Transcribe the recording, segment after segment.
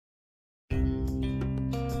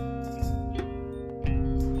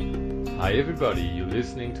Hi everybody, you're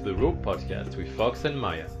listening to the Rope Podcast with Fox and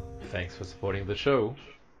Maya. Thanks for supporting the show.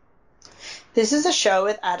 This is a show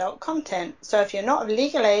with adult content, so if you're not of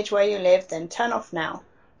legal age where you live, then turn off now.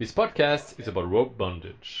 This podcast is about rope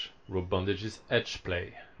bondage. Rope bondage is edge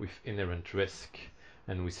play with inherent risk,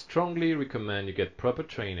 and we strongly recommend you get proper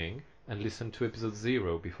training and listen to episode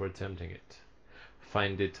 0 before attempting it.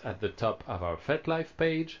 Find it at the top of our FetLife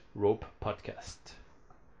page, Rope Podcast.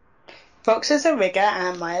 Fox is a rigger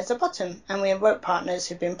and Maya's a bottom, and we are rope partners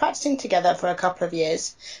who've been practicing together for a couple of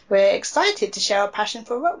years. We're excited to share our passion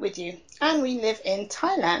for rope with you, and we live in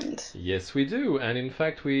Thailand. Yes, we do, and in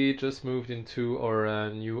fact we just moved into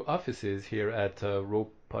our new offices here at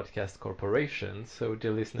Rope Podcast Corporation, so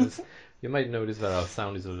dear listeners, you might notice that our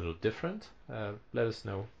sound is a little different. Let us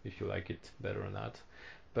know if you like it better or not.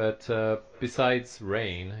 But besides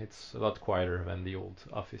rain, it's a lot quieter than the old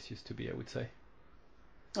office used to be, I would say.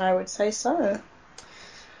 I would say so.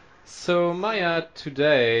 So Maya,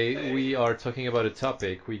 today we are talking about a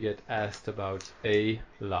topic we get asked about a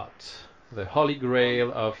lot. The holy grail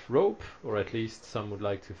of rope, or at least some would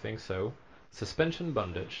like to think so, suspension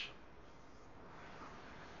bondage.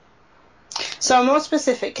 So more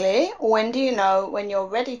specifically, when do you know when you're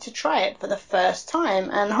ready to try it for the first time,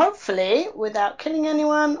 and hopefully without killing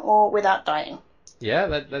anyone or without dying? Yeah,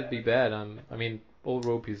 that'd be bad. I mean, all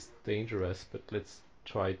rope is dangerous, but let's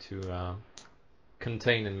try to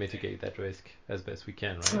contain and mitigate that risk as best we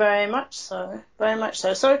can, right? Very much so. Very much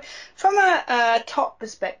so. So from a top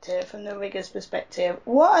perspective, from the rigger's perspective,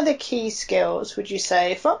 what are the key skills, would you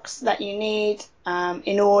say, Fox, that you need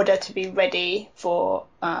in order to be ready for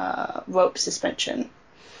rope suspension?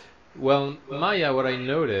 Well, Maya, what I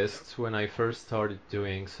noticed when I first started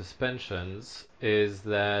doing suspensions is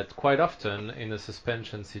that quite often in a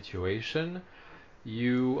suspension situation,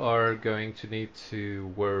 you are going to need to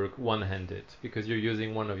work one-handed because you're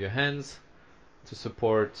using one of your hands to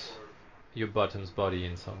support your bottom's body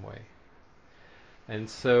in some way. And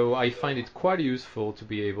so I find it quite useful to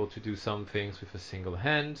be able to do some things with a single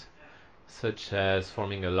hand, such as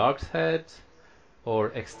forming a locked head, or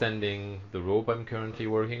extending the rope I'm currently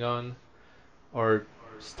working on, or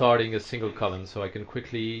starting a single column so I can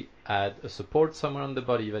quickly add a support somewhere on the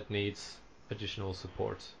body that needs additional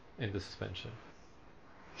support in the suspension.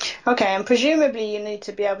 Okay, and presumably you need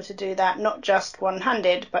to be able to do that not just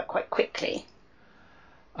one-handed, but quite quickly.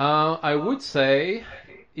 I would say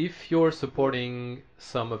if you're supporting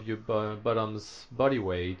some of your bottom's body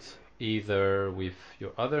weight, either with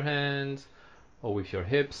your other hand or with your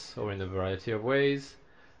hips or in a variety of ways,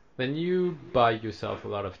 then you buy yourself a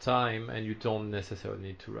lot of time and you don't necessarily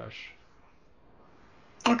need to rush.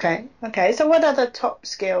 Okay. So what other top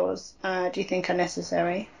skills do you think are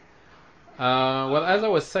necessary? Well, as I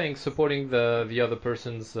was saying, supporting the other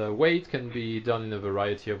person's weight can be done in a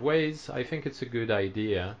variety of ways. I think it's a good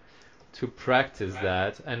idea to practice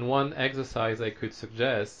that. And one exercise I could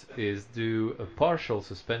suggest is do a partial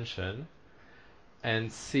suspension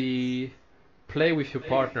and play with your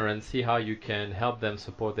partner and see how you can help them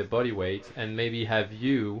support their body weight and maybe have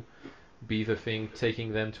you be the thing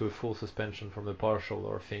taking them to a full suspension from the partial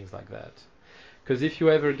or things like that. Because if you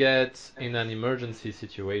ever get in an emergency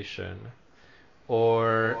situation,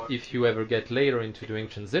 or if you ever get later into doing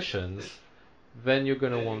transitions, then you're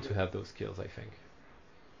going to want to have those skills, I think.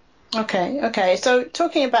 Okay. So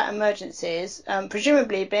talking about emergencies,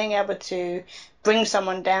 presumably being able to bring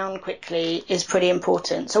someone down quickly is pretty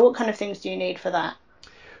important. So what kind of things do you need for that?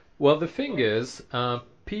 Well, the thing is,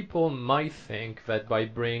 people might think that by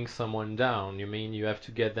bringing someone down, you mean you have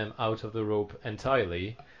to get them out of the rope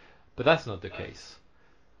entirely, but that's not the case.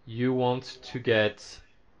 You want to get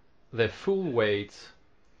their full weight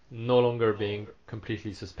no longer being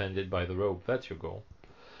completely suspended by the rope. That's your goal.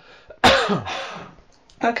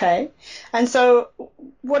 Okay. And so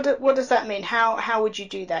what does that mean? How would you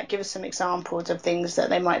do that? Give us some examples of things that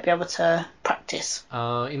they might be able to practice.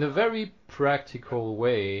 In a very practical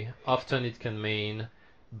way, often it can mean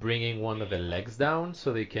bringing one of their legs down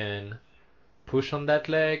so they can push on that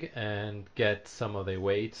leg and get some of their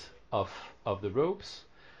weight off of the ropes.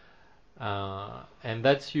 And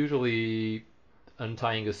that's usually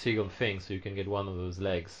untying a single thing so you can get one of those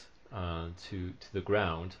legs to the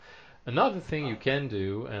ground. Another thing you can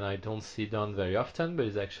do, and I don't see done very often, but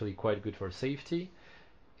is actually quite good for safety,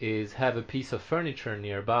 is have a piece of furniture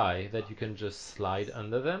nearby that you can just slide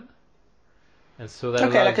under them. And so that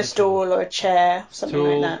Okay, like a stool or a chair,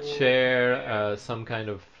 something like that. Chair, some kind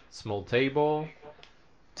of small table.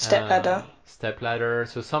 Step ladder.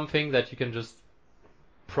 So something that you can just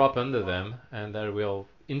prop under them and that will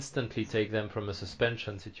instantly take them from a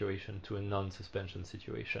suspension situation to a non-suspension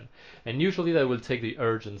situation. And usually that will take the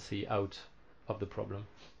urgency out of the problem.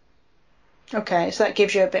 Okay, so that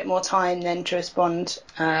gives you a bit more time then to respond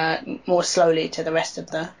more slowly to the rest of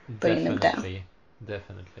the bringing them down.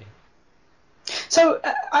 Definitely. So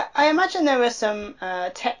I imagine there are some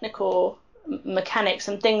technical mechanics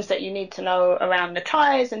and things that you need to know around the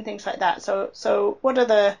tyres and things like that. So what are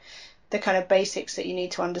the kind of basics that you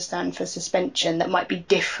need to understand for suspension that might be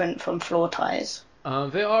different from floor tyres?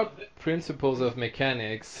 There are principles of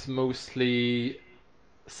mechanics, mostly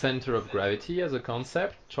center of gravity as a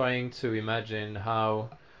concept, trying to imagine how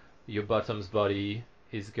your bottom's body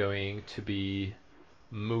is going to be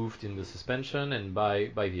moved in the suspension and by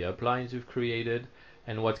the uplines you've created,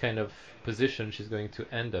 and what kind of position she's going to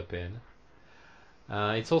end up in.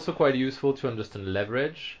 It's also quite useful to understand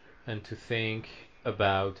leverage and to think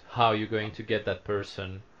about how you're going to get that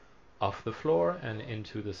person off the floor and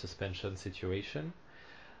into the suspension situation.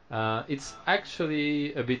 It's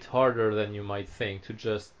actually a bit harder than you might think to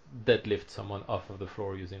just deadlift someone off of the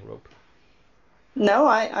floor using rope. No,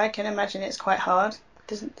 I can imagine it's quite hard.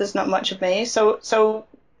 There's not much of me. So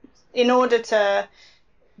in order to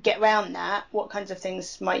get around that, what kinds of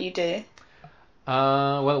things might you do?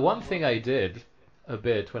 Well, one thing I did a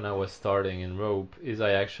bit when I was starting in rope is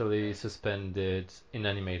I actually suspended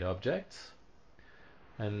inanimate objects,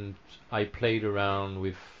 and I played around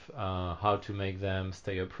with how to make them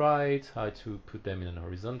stay upright, how to put them in a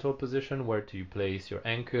horizontal position, where do you place your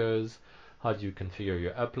anchors, how do you configure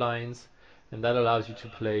your uplines, and that allows you to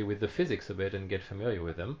play with the physics a bit and get familiar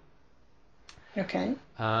with them. Okay.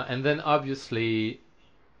 And then obviously,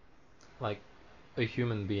 like, a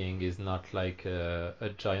human being is not like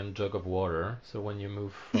a giant jug of water, so when you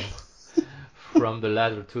move from the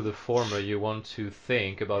latter to the former, you want to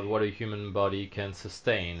think about what a human body can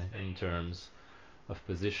sustain in terms of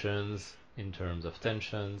positions, in terms of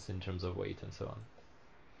tensions, in terms of weight, and so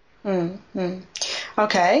on.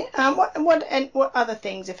 Okay. What other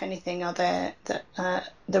things, if anything, are there that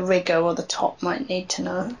the rigger or the top might need to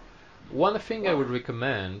know? One thing I would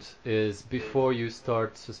recommend is before you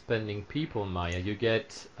start suspending people, Maya, you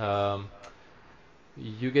get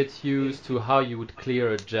used to how you would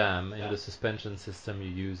clear a jam in the suspension system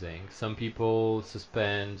you're using. Some people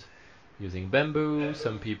suspend using bamboo,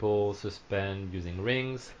 some people suspend using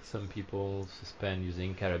rings, some people suspend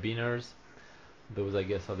using carabiners. Those, I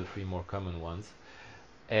guess, are the three more common ones.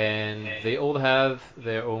 And they all have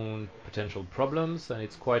their own potential problems, and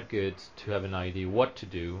it's quite good to have an idea what to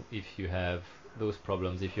do if you have those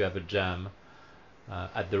problems, if you have a jam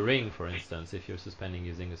at the ring, for instance, if you're suspending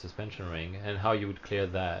using a suspension ring, and how you would clear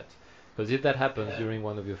that. Because if that happens during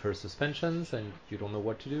one of your first suspensions and you don't know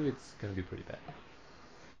what to do, it's going to be pretty bad.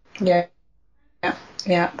 Yeah. Yeah,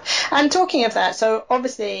 yeah. And talking of that, so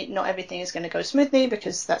obviously not everything is going to go smoothly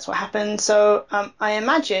because that's what happens. So I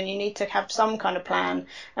imagine you need to have some kind of plan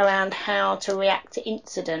around how to react to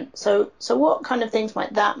incident. So what kind of things might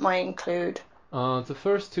include? The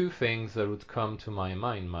first two things that would come to my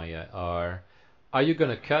mind, Maya, are you going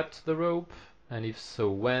to cut the rope? And if so,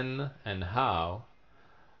 when and how?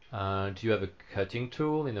 Do you have a cutting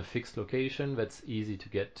tool in a fixed location that's easy to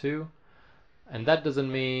get to? And that doesn't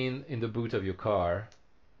mean in the boot of your car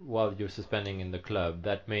while you're suspending in the club.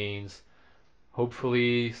 That means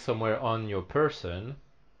hopefully somewhere on your person,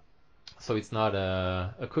 so it's not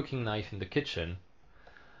a cooking knife in the kitchen.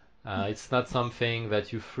 It's not something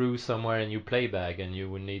that you threw somewhere in your play bag and you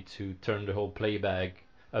would need to turn the whole play bag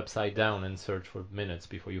upside down and search for minutes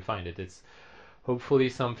before you find it. It's hopefully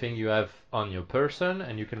something you have on your person,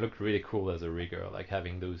 and you can look really cool as a rigger, like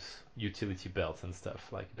having those utility belts and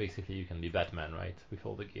stuff. Like basically you can be Batman, right, with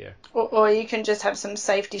all the gear. Or you can just have some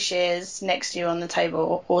safety shears next to you on the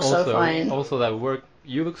table, also fine. Also that work.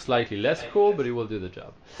 You look slightly less cool, but it will do the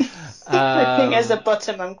job. I think as a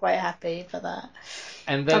bottom, I'm quite happy for that.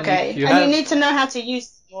 And then if Okay, you and you have, need to know how to use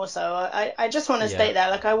them also. I just want to yeah, state that.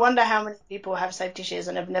 Like, I wonder how many people have safety shears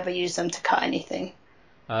and have never used them to cut anything.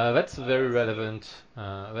 that's a very relevant.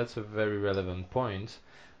 That's a very relevant point.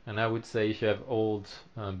 And I would say if you have old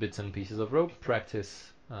bits and pieces of rope,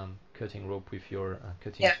 practice cutting rope with your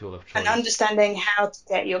cutting Yeah, tool of and choice. understanding how to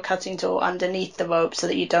get your cutting tool underneath the rope so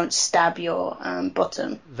that you don't stab your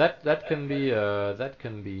bottom. That can be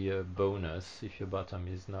a bonus if your bottom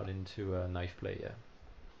is not into knife play. Yeah.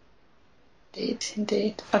 Indeed,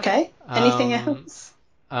 indeed. Okay. Anything Um, else?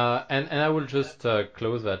 and I will just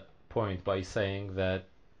close that point by saying that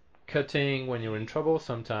cutting when you're in trouble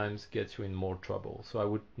sometimes gets you in more trouble. So I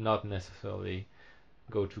would not necessarily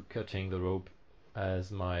go to cutting the rope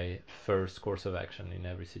as my first course of action in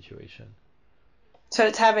every situation. So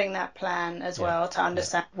it's having that plan as well to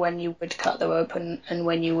understand when you would cut the rope and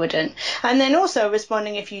when you wouldn't. And then also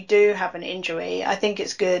responding if you do have an injury. I think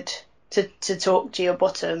it's good to talk to your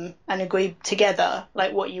bottom and agree together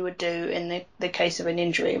like what you would do in the case of an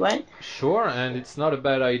injury, right? Sure, and it's not a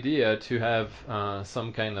bad idea to have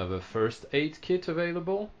some kind of a first aid kit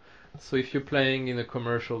available. So if you're playing in a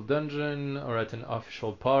commercial dungeon or at an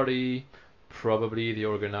official party, probably the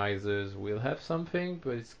organizers will have something,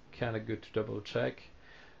 but it's kind of good to double check.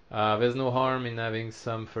 There's no harm in having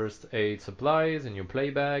some first aid supplies in your play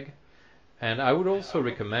bag. And I would also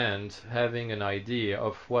recommend having an idea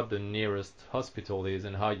of what the nearest hospital is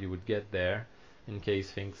and how you would get there in case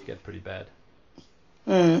things get pretty bad.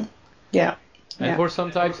 Yeah. And for some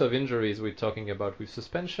types of injuries we're talking about with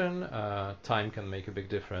suspension, time can make a big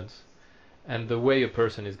difference. And the way a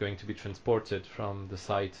person is going to be transported from the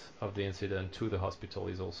site of the incident to the hospital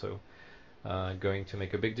is also going to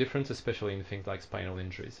make a big difference, especially in things like spinal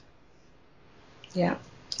injuries. Yeah.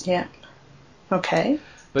 Okay.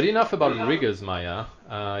 But enough about riggers, Maya.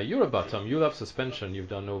 You're a bottom. You love suspension. You've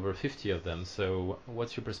done over 50 of them. So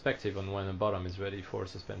what's your perspective on when a bottom is ready for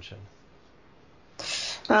suspension?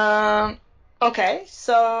 Okay,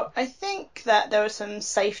 so I think that there are some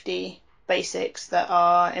safety basics that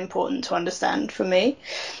are important to understand for me.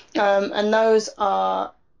 And those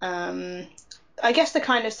are, I guess, the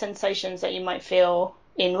kind of sensations that you might feel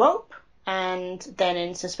in rope and then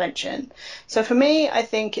in suspension. So for me, I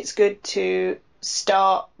think it's good to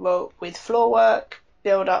start rope with floor work,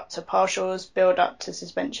 build up to partials, build up to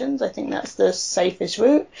suspensions. I think that's the safest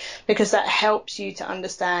route because that helps you to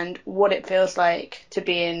understand what it feels like to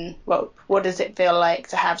be in rope. What does it feel like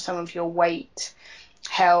to have some of your weight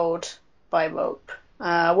held by rope?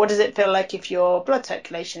 What does it feel like if your blood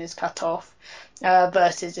circulation is cut off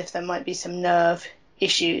versus if there might be some nerve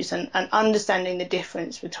issues, and understanding the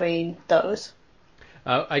difference between those.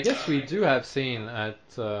 I guess we do have seen at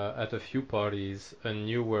a few parties a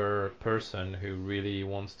newer person who really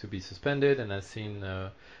wants to be suspended and has seen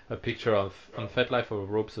a picture of on FetLife of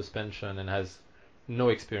rope suspension and has no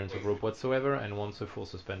experience of rope whatsoever and wants a full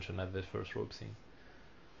suspension at the first rope scene.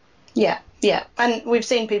 Yeah, and we've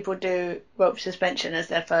seen people do rope suspension as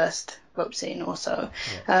their first rope scene also,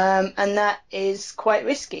 and that is quite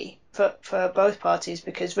risky for both parties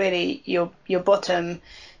because really your bottom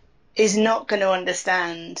is not going to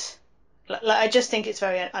understand. I just think it's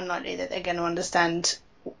very unlikely that they're going to understand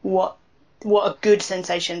what a good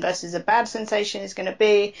sensation versus a bad sensation is going to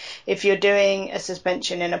be. If you're doing a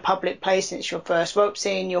suspension in a public place and it's your first rope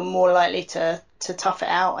scene, you're more likely to tough it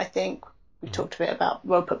out, I think. We talked a bit about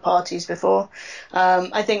rope at parties before.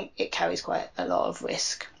 I think it carries quite a lot of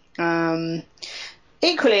risk.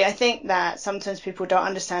 Equally, I think that sometimes people don't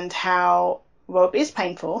understand how rope is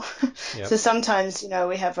painful. Yep. So sometimes,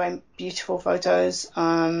 we have very beautiful photos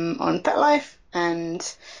on FetLife, and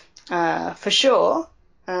for sure,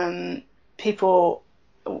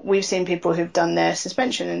 we've seen people who've done their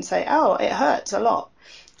suspension and say, oh, it hurts a lot.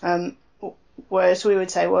 Whereas we would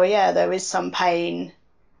say, well, yeah, there is some pain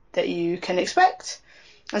that you can expect.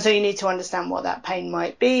 And so you need to understand what that pain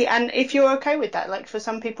might be. And if you're okay with that, like for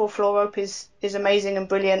some people, floor rope is amazing and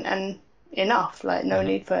brilliant and enough, like no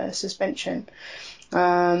need for suspension.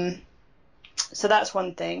 So that's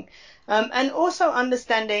one thing. And also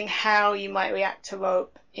understanding how you might react to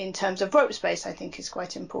rope in terms of rope space, I think is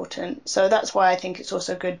quite important. So that's why I think it's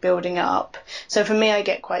also good building it up. So for me, I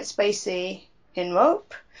get quite spacey in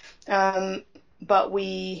rope, but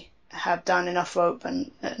we have done enough rope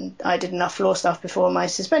and I did enough floor stuff before my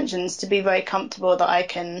suspensions to be very comfortable that I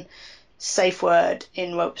can safe word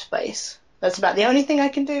in rope space. That's about the only thing I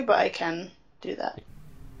can do, but I can do that.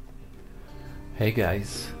 Hey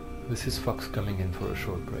guys, this is Fox coming in for a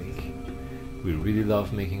short break. We really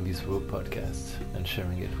love making these rope podcasts and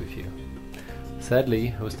sharing it with you. Sadly,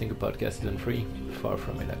 hosting a podcast isn't free, far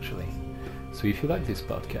from it actually. So if you like this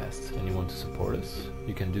podcast and you want to support us,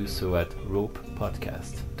 you can do so at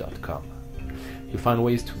ropepodcast.com. You'll find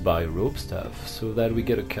ways to buy rope stuff so that we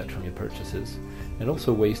get a cut from your purchases, and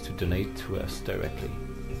also ways to donate to us directly.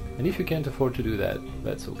 And if you can't afford to do that,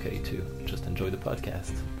 that's okay too. Just enjoy the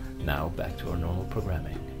podcast. Now back to our normal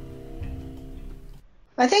programming.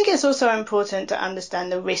 I think it's also important to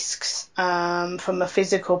understand the risks from a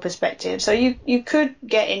physical perspective. So you could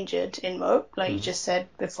get injured in rope, like you just said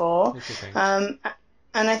before. And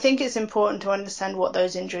I think it's important to understand what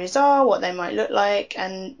those injuries are, what they might look like,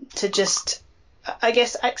 and to just, I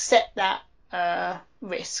guess, accept that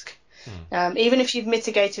risk. Even if you've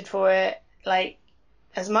mitigated for it, like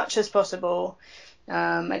as much as possible,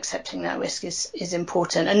 accepting that risk is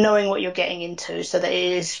important, and knowing what you're getting into so that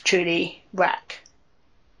it is truly RAC.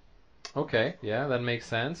 Okay, yeah, that makes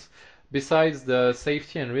sense. Besides the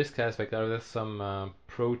safety and risk aspect, are there some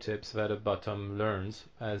pro tips that a bottom learns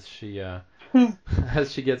as she Hmm.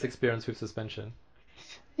 as she gets experience with suspension?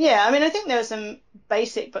 Yeah, I mean, I think there are some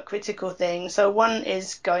basic but critical things. So one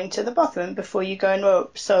is going to the bathroom before you go and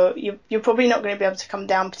rope. So you're probably not going to be able to come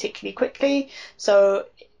down particularly quickly. So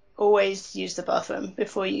always use the bathroom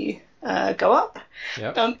before you go up.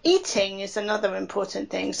 Yeah. Eating is another important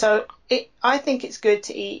thing. So I think it's good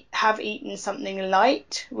to have eaten something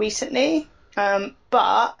light recently,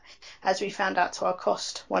 but as we found out to our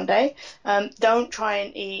cost one day, don't try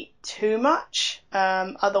and eat too much.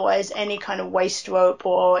 Otherwise, any kind of waist rope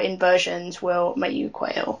or inversions will make you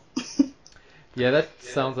quite ill. Yeah, that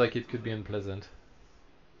sounds like it could be unpleasant.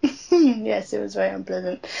 Yes, it was very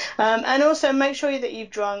unpleasant. And also make sure that you've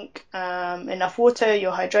drunk enough water,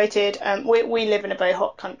 you're hydrated. We live in a very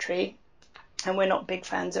hot country, and we're not big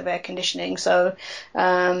fans of air conditioning, so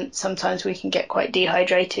sometimes we can get quite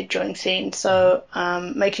dehydrated during scenes. Hmm. So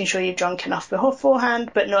making sure you've drunk enough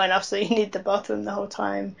beforehand, but not enough so you need the bathroom the whole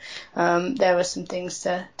time. There are some things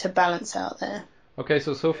to balance out there. Okay,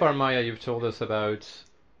 so far, Maya, you've told us about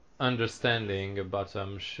understanding a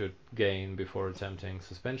bottom should gain before attempting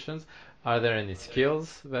suspensions. Are there any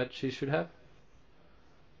skills that she should have?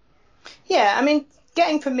 Yeah, I mean,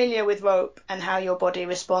 getting familiar with rope and how your body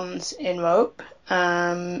responds in rope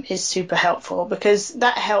is super helpful because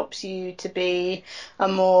that helps you to be a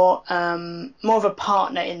more of a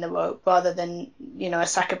partner in the rope rather than a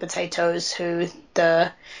sack of potatoes who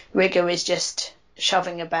the rigger is just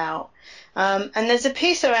shoving about. And there's a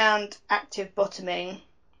piece around active bottoming.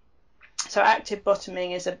 So active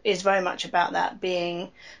bottoming is very much about that being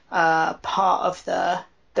part of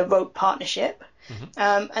the rope partnership.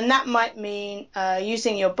 Hmm. And that might mean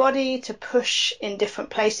using your body to push in different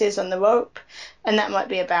places on the rope. And that might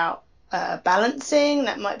be about balancing.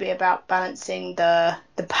 That might be about balancing the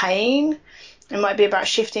pain. It might be about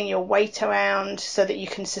shifting your weight around so that you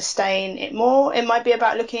can sustain it more. It might be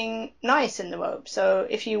about looking nice in the rope. So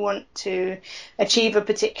if you want to achieve a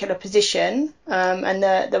particular position, and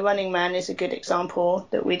the running man is a good example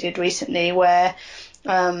that we did recently, where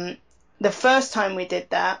the first time we did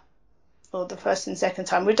that, or the first and second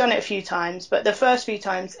time. We've done it a few times, but the first few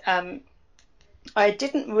times, I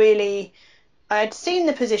didn't really. I had seen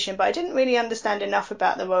the position, but I didn't really understand enough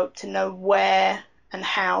about the rope to know where and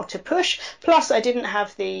how to push. Plus, I didn't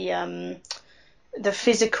have the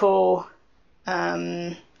physical,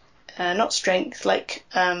 not strength, like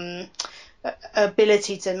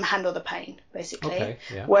ability to handle the pain, basically. Okay,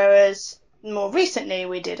 yeah. Whereas more recently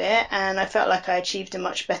we did it, and I felt like I achieved a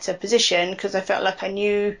much better position because I felt like I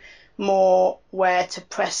knew more where to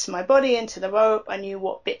press my body into the rope. I knew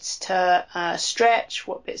what bits to stretch,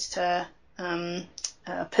 what bits to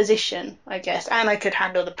position, I guess, and I could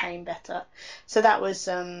handle the pain better. So that was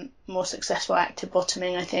more successful active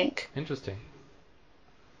bottoming, I think. Interesting.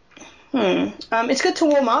 It's good to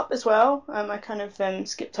warm up as well. I kind of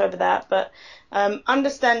skipped over that, but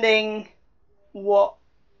understanding what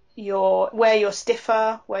where you're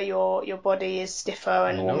stiffer, where your body is stiffer,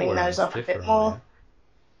 and I know warming where I'm those up a stiffer, bit more. Maya.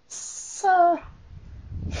 So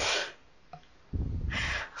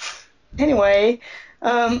anyway,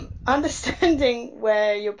 understanding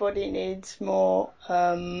where your body needs more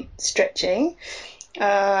stretching,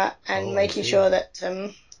 and Oh, I making see. sure that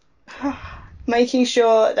making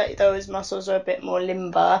sure that those muscles are a bit more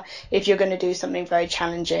limber if you're going to do something very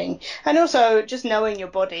challenging. And also just knowing your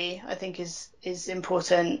body, I think is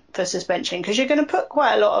important for suspension because you're going to put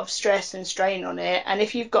quite a lot of stress and strain on it. And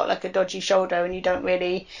if you've got like a dodgy shoulder and you don't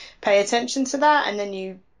really pay attention to that, and then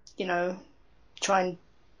you know, try and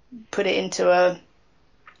put it into a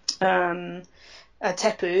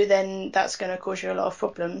tepu, then that's going to cause you a lot of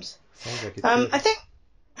problems. Sounds like it Um, could. I think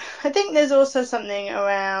I think there's also something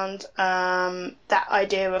around that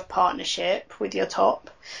idea of partnership with your top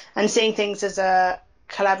and seeing things as a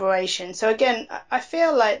collaboration. So again, I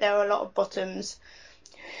feel like there are a lot of bottoms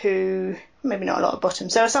who, maybe not a lot of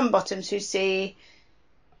bottoms, there are some bottoms who see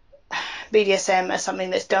BDSM as something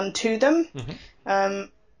that's done to them. Hmm.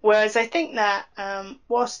 Whereas I think that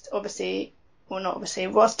whilst obviously, well not obviously,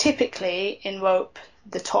 whilst typically in rope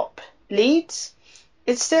the top leads,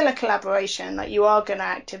 it's still a collaboration. Like you are going to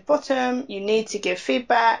active bottom, you need to give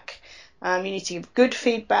feedback, you need to give good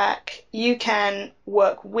feedback. You can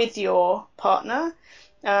work with your partner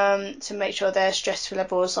to make sure their stress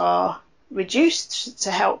levels are reduced to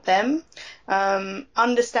help them.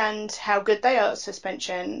 Understand how good they are at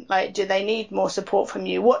suspension. Like, do they need more support from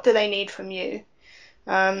you? What do they need from you?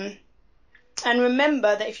 Um, And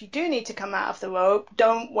remember that if you do need to come out of the rope,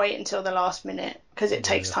 don't wait until the last minute because it Yeah,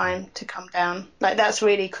 takes definitely. time to come down. Like that's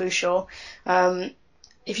really crucial.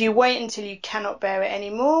 If you wait until you cannot bear it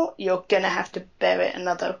anymore, you're gonna have to bear it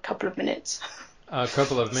another couple of minutes. A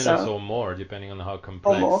couple of minutes So, or more, depending on how or more.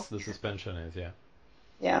 complex the suspension is. Yeah.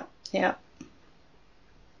 Yeah, yeah.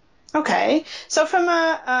 Okay. So from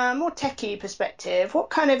a more techie perspective, what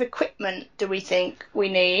kind of equipment do we think we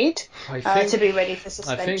need I think to be ready for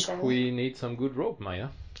I think suspension? we need some good rope, Maya.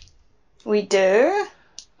 We do.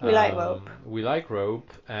 We like rope. We like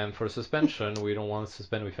rope, and for suspension, we don't want to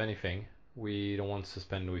suspend with anything. We don't want to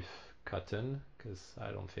suspend with cotton, because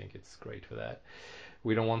I don't think it's great for that.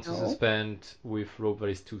 We don't want to No. suspend with rope that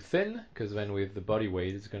is too thin, because then with the body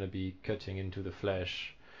weight, it's going to be cutting into the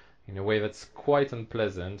flesh in a way that's quite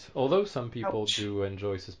unpleasant. Although some people Ouch. do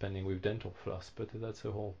enjoy suspending with dental floss, but that's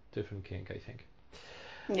a whole different kink, I think.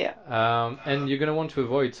 Yeah. And you're going to want to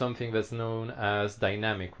avoid something that's known as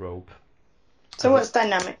dynamic rope. So As a, what's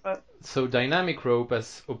dynamic rope? so dynamic rope,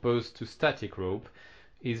 as opposed to static rope,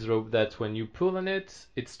 is rope that when you pull on it,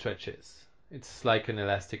 it stretches. It's like an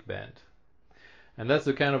elastic band. And that's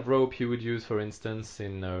the kind of rope you would use, for instance,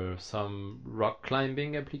 in some rock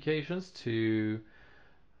climbing applications to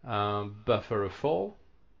buffer a fall.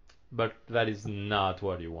 But that is not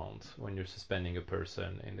what you want when you're suspending a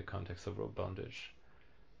person in the context of rope bondage.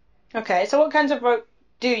 Okay. So what kinds of rope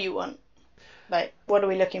do you want? Like, what are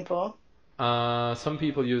we looking for? Some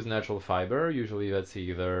people use natural fiber, usually that's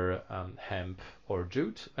either hemp or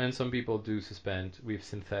jute, and some people do suspend with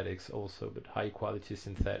synthetics also, but high quality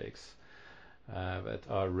synthetics that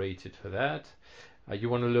are rated for that. You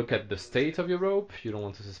want to look at the state of your rope. You don't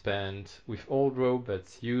want to suspend with old rope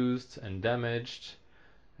that's used and damaged,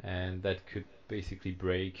 and that could basically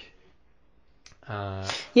break. Uh,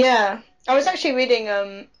 Yeah. I was actually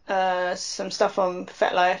reading some stuff on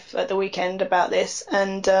FetLife at the weekend about this,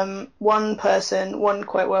 and one person, one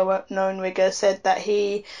quite well known rigger, said that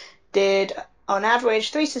he did on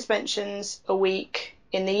average 3 suspensions a week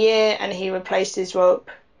in the year, and he replaced his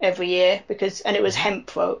rope every year and it was mhm.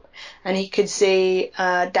 hemp rope, and he could see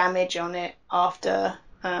damage on it after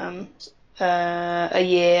a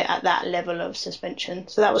year at that level of suspension.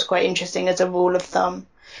 So that was quite interesting as a rule of thumb.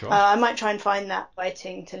 Sure. I might try and find that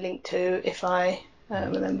writing to link to if I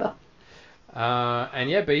Mhm. remember. And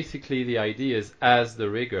yeah, basically the idea is, as the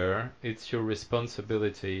rigger, it's your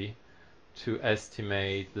responsibility to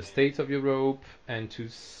estimate the state of your rope and to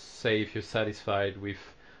say if you're satisfied with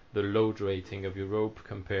the load rating of your rope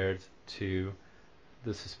compared to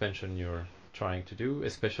the suspension you're trying to do,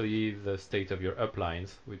 especially the state of your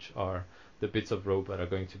uplines, which are the bits of rope that are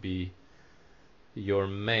going to be your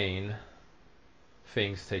main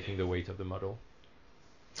things taking the weight of the model.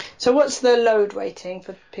 So what's the load rating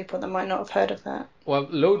for people that might not have heard of that? Well,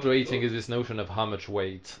 load rating is this notion of how much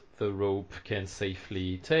weight the rope can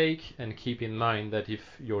safely take, and keep in mind that if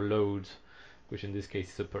your load, which in this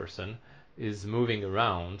case is a person, is moving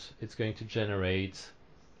around, it's going to generate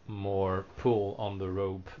more pull on the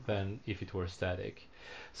rope than if it were static.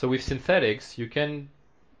 So with synthetics, you can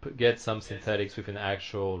get some synthetics with an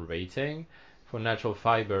actual rating. For natural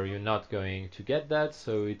fiber, you're not going to get that,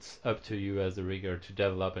 so it's up to you as a rigger to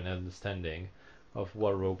develop an understanding of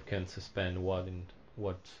what rope can suspend what in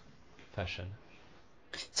what fashion.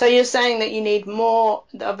 So you're saying that you need more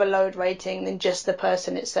of a load rating than just the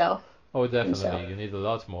person itself Oh, definitely, himself. you need a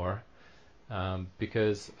lot more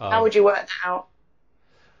because How of. would you work that out?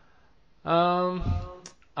 Um,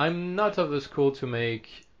 I'm not of the school to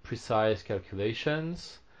make precise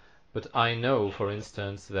calculations, but I know, for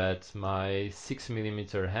instance, that my 6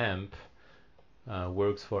 mm hemp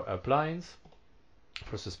works for uplines,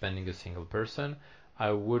 for suspending a single person.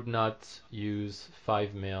 I would not use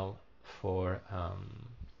 5 mil for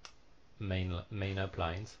main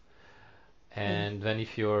uplines. Mm. And then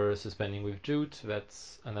if you're suspending with jute,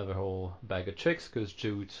 that's another whole bag of tricks, because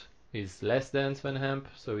jute is less dense than hemp,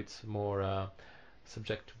 so it's more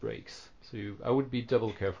subject to breaks. So I would be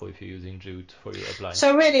double careful if you're using jute for your uplines.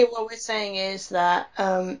 So really, what we're saying is that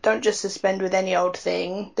don't just suspend with any old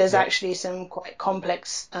thing. There's Yep, actually some quite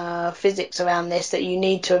complex physics around this that you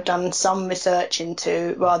need to have done some research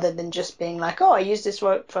into, rather than just being like, "Oh, I use this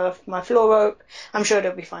rope for my floor rope. I'm sure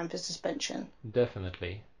it'll be fine for suspension."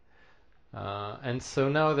 definitely. And so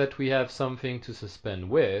now that we have something to suspend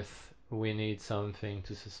with, we need something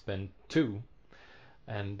to suspend to,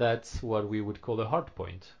 and that's what we would call a hard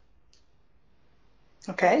point.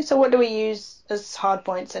 Okay, so what do we use as hard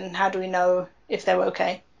points, and how do we know if they're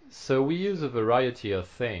okay? So we use a variety of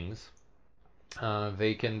things.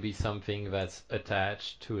 They can be something that's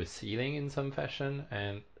attached to a ceiling in some fashion,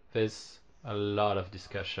 and there's a lot of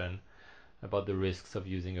discussion about the risks of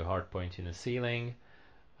using a hard point in a ceiling.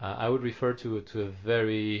 I would refer to a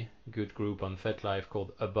very good group on FetLife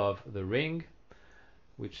called Above the Ring,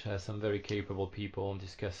 which has some very capable people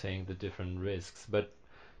discussing the different risks. But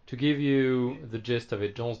to give you the gist of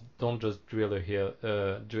it, don't just drill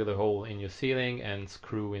a hole in your ceiling and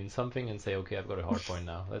screw in something and say, okay, I've got a hard point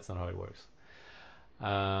now. That's not how it works.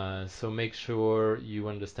 So make sure you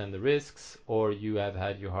understand the risks, or you have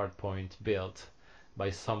had your hard point built by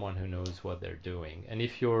someone who knows what they're doing. And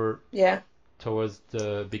if you're towards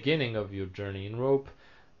the beginning of your journey in rope,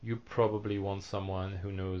 you probably want someone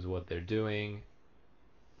who knows what they're doing,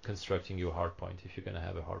 constructing your hard point if you're going to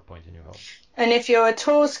have a hard point in your home. And if you're at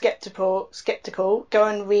all skeptical, go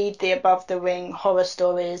and read the Above the Ring horror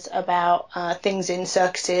stories about things in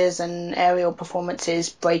circuses and aerial performances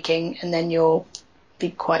breaking, and then you'll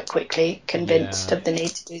be quite quickly convinced of the need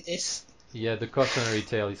to do this. Yeah, the cautionary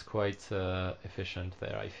tale is quite efficient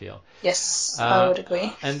there, I feel. Yes, I would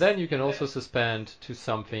agree. And then you can also suspend to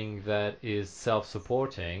something that is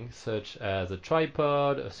self-supporting, such as a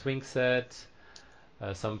tripod, a swing set,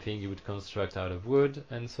 something you would construct out of wood,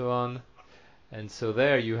 and so on. And so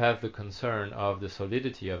there you have the concern of the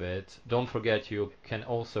solidity of it. Don't forget you can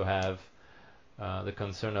also have the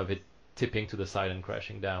concern of it tipping to the side and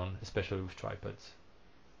crashing down, especially with tripods.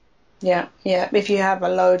 Yeah. If you have a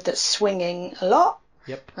load that's swinging a lot,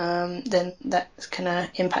 yep. Then that's going to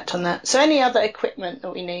impact on that. So any other equipment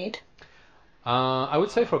that we need? I would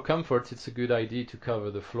say for comfort, it's a good idea to cover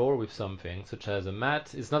the floor with something, such as a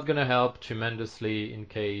mat. It's not going to help tremendously in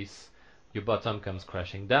case your bottom comes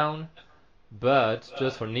crashing down, but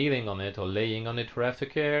just for kneeling on it or laying on it for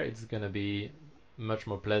aftercare, it's going to be much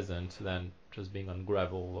more pleasant than just being on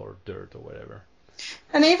gravel or dirt or whatever.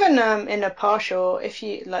 And even in a partial, if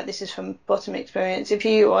you, like, this is from bottom experience, if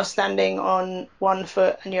you are standing on 1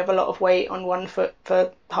 foot and you have a lot of weight on 1 foot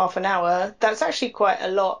for half an hour, that's actually quite a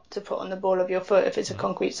lot to put on the ball of your foot if it's a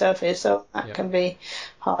concrete surface, so that can be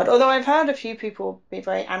hard. Although I've heard a few people be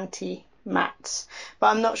very anti-mats, but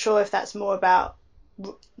I'm not sure if that's more about,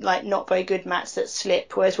 like, not very good mats that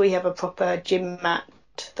slip, whereas we have a proper gym mat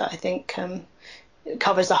that I think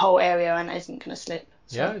covers the whole area and isn't going to slip.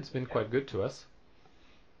 So. Yeah, it's been quite good to us.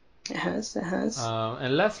 It has.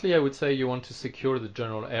 And lastly, I would say you want to secure the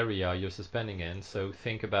general area you're suspending in. So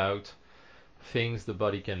think about things the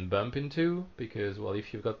body can bump into, because, well,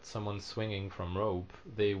 if you've got someone swinging from rope,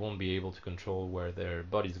 they won't be able to control where their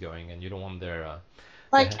body's going, and you don't want their...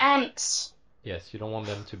 like ants. Yes, you don't want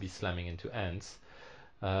them to be slamming into ants.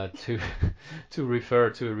 To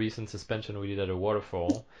refer to a recent suspension we did at a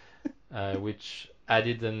waterfall, which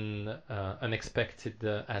added an unexpected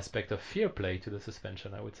aspect of fear play to the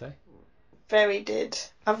suspension, I would say. Very did.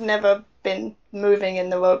 I've never been moving in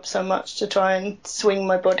the rope so much to try and swing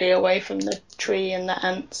my body away from the tree and the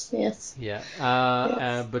ants. Yes. Yeah.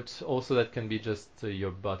 But also that can be just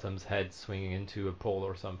your bottom's head swinging into a pole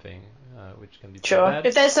or something, which can be sure. bad.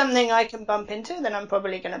 If there's something I can bump into, then I'm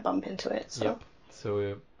probably going to bump into it. So. Yep.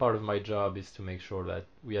 So part of my job is to make sure that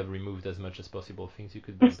we have removed as much as possible things you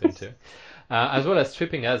could bump into. As well as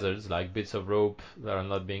tripping hazards, like bits of rope that are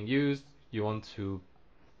not being used. You want to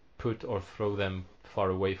put or throw them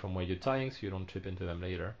far away from where you're tying so you don't trip into them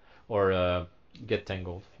later or get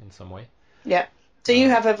tangled in some way. Yeah. So you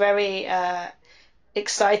have a very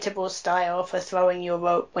excitable style for throwing your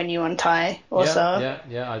rope when you untie also.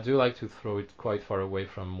 Yeah, I do like to throw it quite far away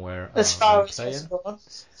from where as far as possible.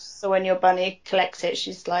 So when your bunny collects it,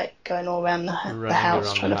 she's like going all around the house.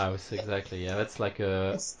 Running around the house, exactly. Yeah, that's like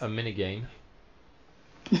a mini game.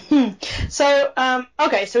 So,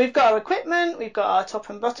 okay, so we've got our equipment, we've got our top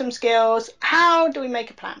and bottom skills. How do we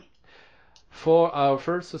make a plan? For our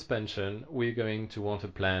first suspension, we're going to want a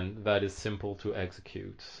plan that is simple to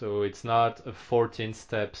execute. So it's not a 14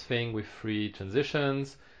 steps thing with 3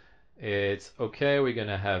 transitions. It's, okay, we're going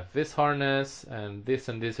to have this harness and this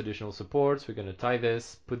additional supports. We're going to tie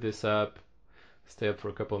this, put this up, stay up for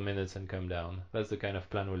a couple of minutes and come down. That's the kind of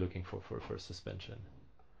plan we're looking for a first suspension.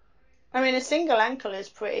 I mean, a single ankle is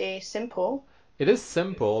pretty simple. It is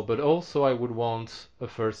simple, but also I would want a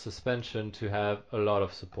first suspension to have a lot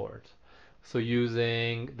of support. So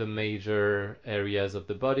using the major areas of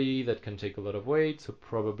the body that can take a lot of weight, so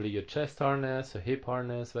probably a chest harness, a hip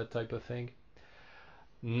harness, that type of thing.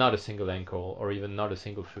 Not a single ankle or even not a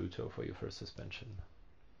single foot toe for your first suspension.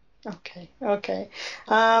 Okay.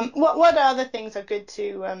 What other things are good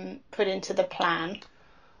to put into the plan?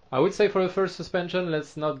 I would say for the first suspension,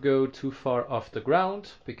 let's not go too far off the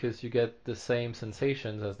ground, because you get the same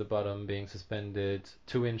sensations as the bottom being suspended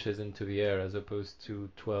 2 inches into the air as opposed to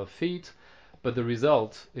 12 feet. But the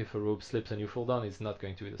result, if a rope slips and you fall down, is not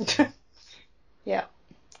going to be the same. Yeah.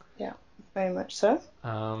 very much so.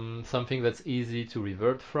 Something that's easy to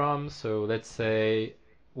revert from. So let's say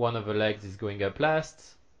one of the legs is going up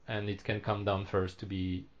last, and it can come down first to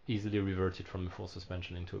be easily reverted from a full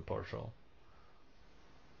suspension into a partial.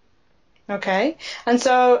 Okay. And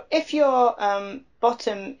so if your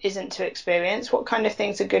bottom isn't too experienced, what kind of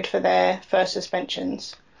things are good for their first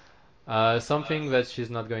suspensions? Something that she's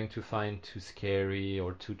not going to find too scary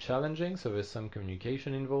or too challenging, so there's some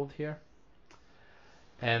communication involved here.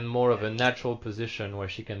 And more of a natural position where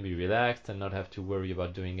she can be relaxed and not have to worry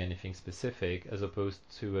about doing anything specific, as opposed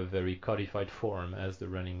to a very codified form as the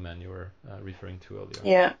Running Man you were referring to earlier.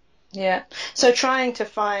 Yeah, yeah. So trying to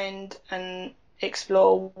find and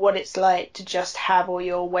explore what it's like to just have all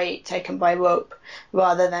your weight taken by rope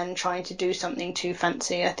rather than trying to do something too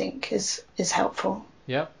fancy, I think is helpful.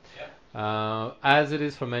 Yeah. As it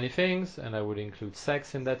is for many things, and I would include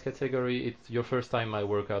sex in that category, it's your first time might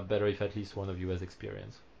work out better if at least one of you has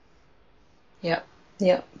experience. Yeah,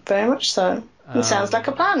 yeah, very much so. It sounds like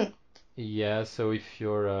a plan. Yeah, so if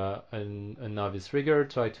you're a novice rigger,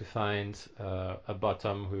 try to find a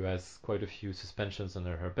bottom who has quite a few suspensions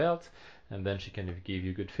under her belt, and then she can give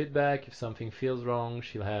you good feedback. If something feels wrong,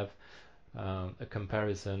 she'll have a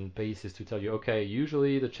comparison basis to tell you, okay,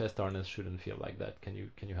 usually the chest harness shouldn't feel like that. Can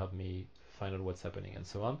you help me find out what's happening and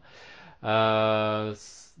so on.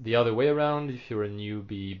 The other way around, if you're a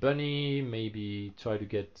newbie bunny, maybe try to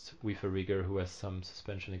get with a rigger who has some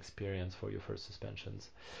suspension experience for your first suspensions.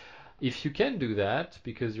 If you can do that,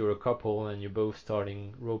 because you're a couple and you're both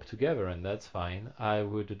starting rope together, and that's fine, I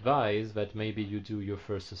would advise that maybe you do your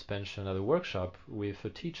first suspension at a workshop with a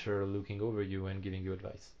teacher looking over you and giving you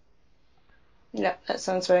advice. Yeah, that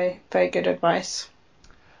sounds very, very good advice.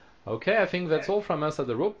 Okay, I think that's all from us at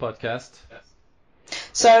the Rope Podcast.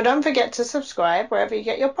 So don't forget to subscribe wherever you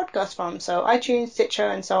get your podcast from, so iTunes, Stitcher,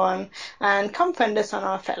 and so on, and come find us on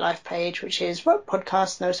our FetLife page, which is Rope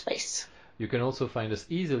Podcast, no space. You can also find us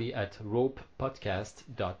easily at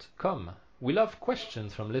ropepodcast.com. We love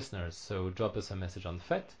questions from listeners, so drop us a message on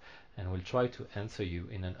FET, and we'll try to answer you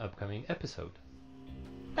in an upcoming episode.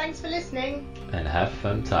 Thanks for listening. And have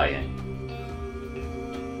fun tying.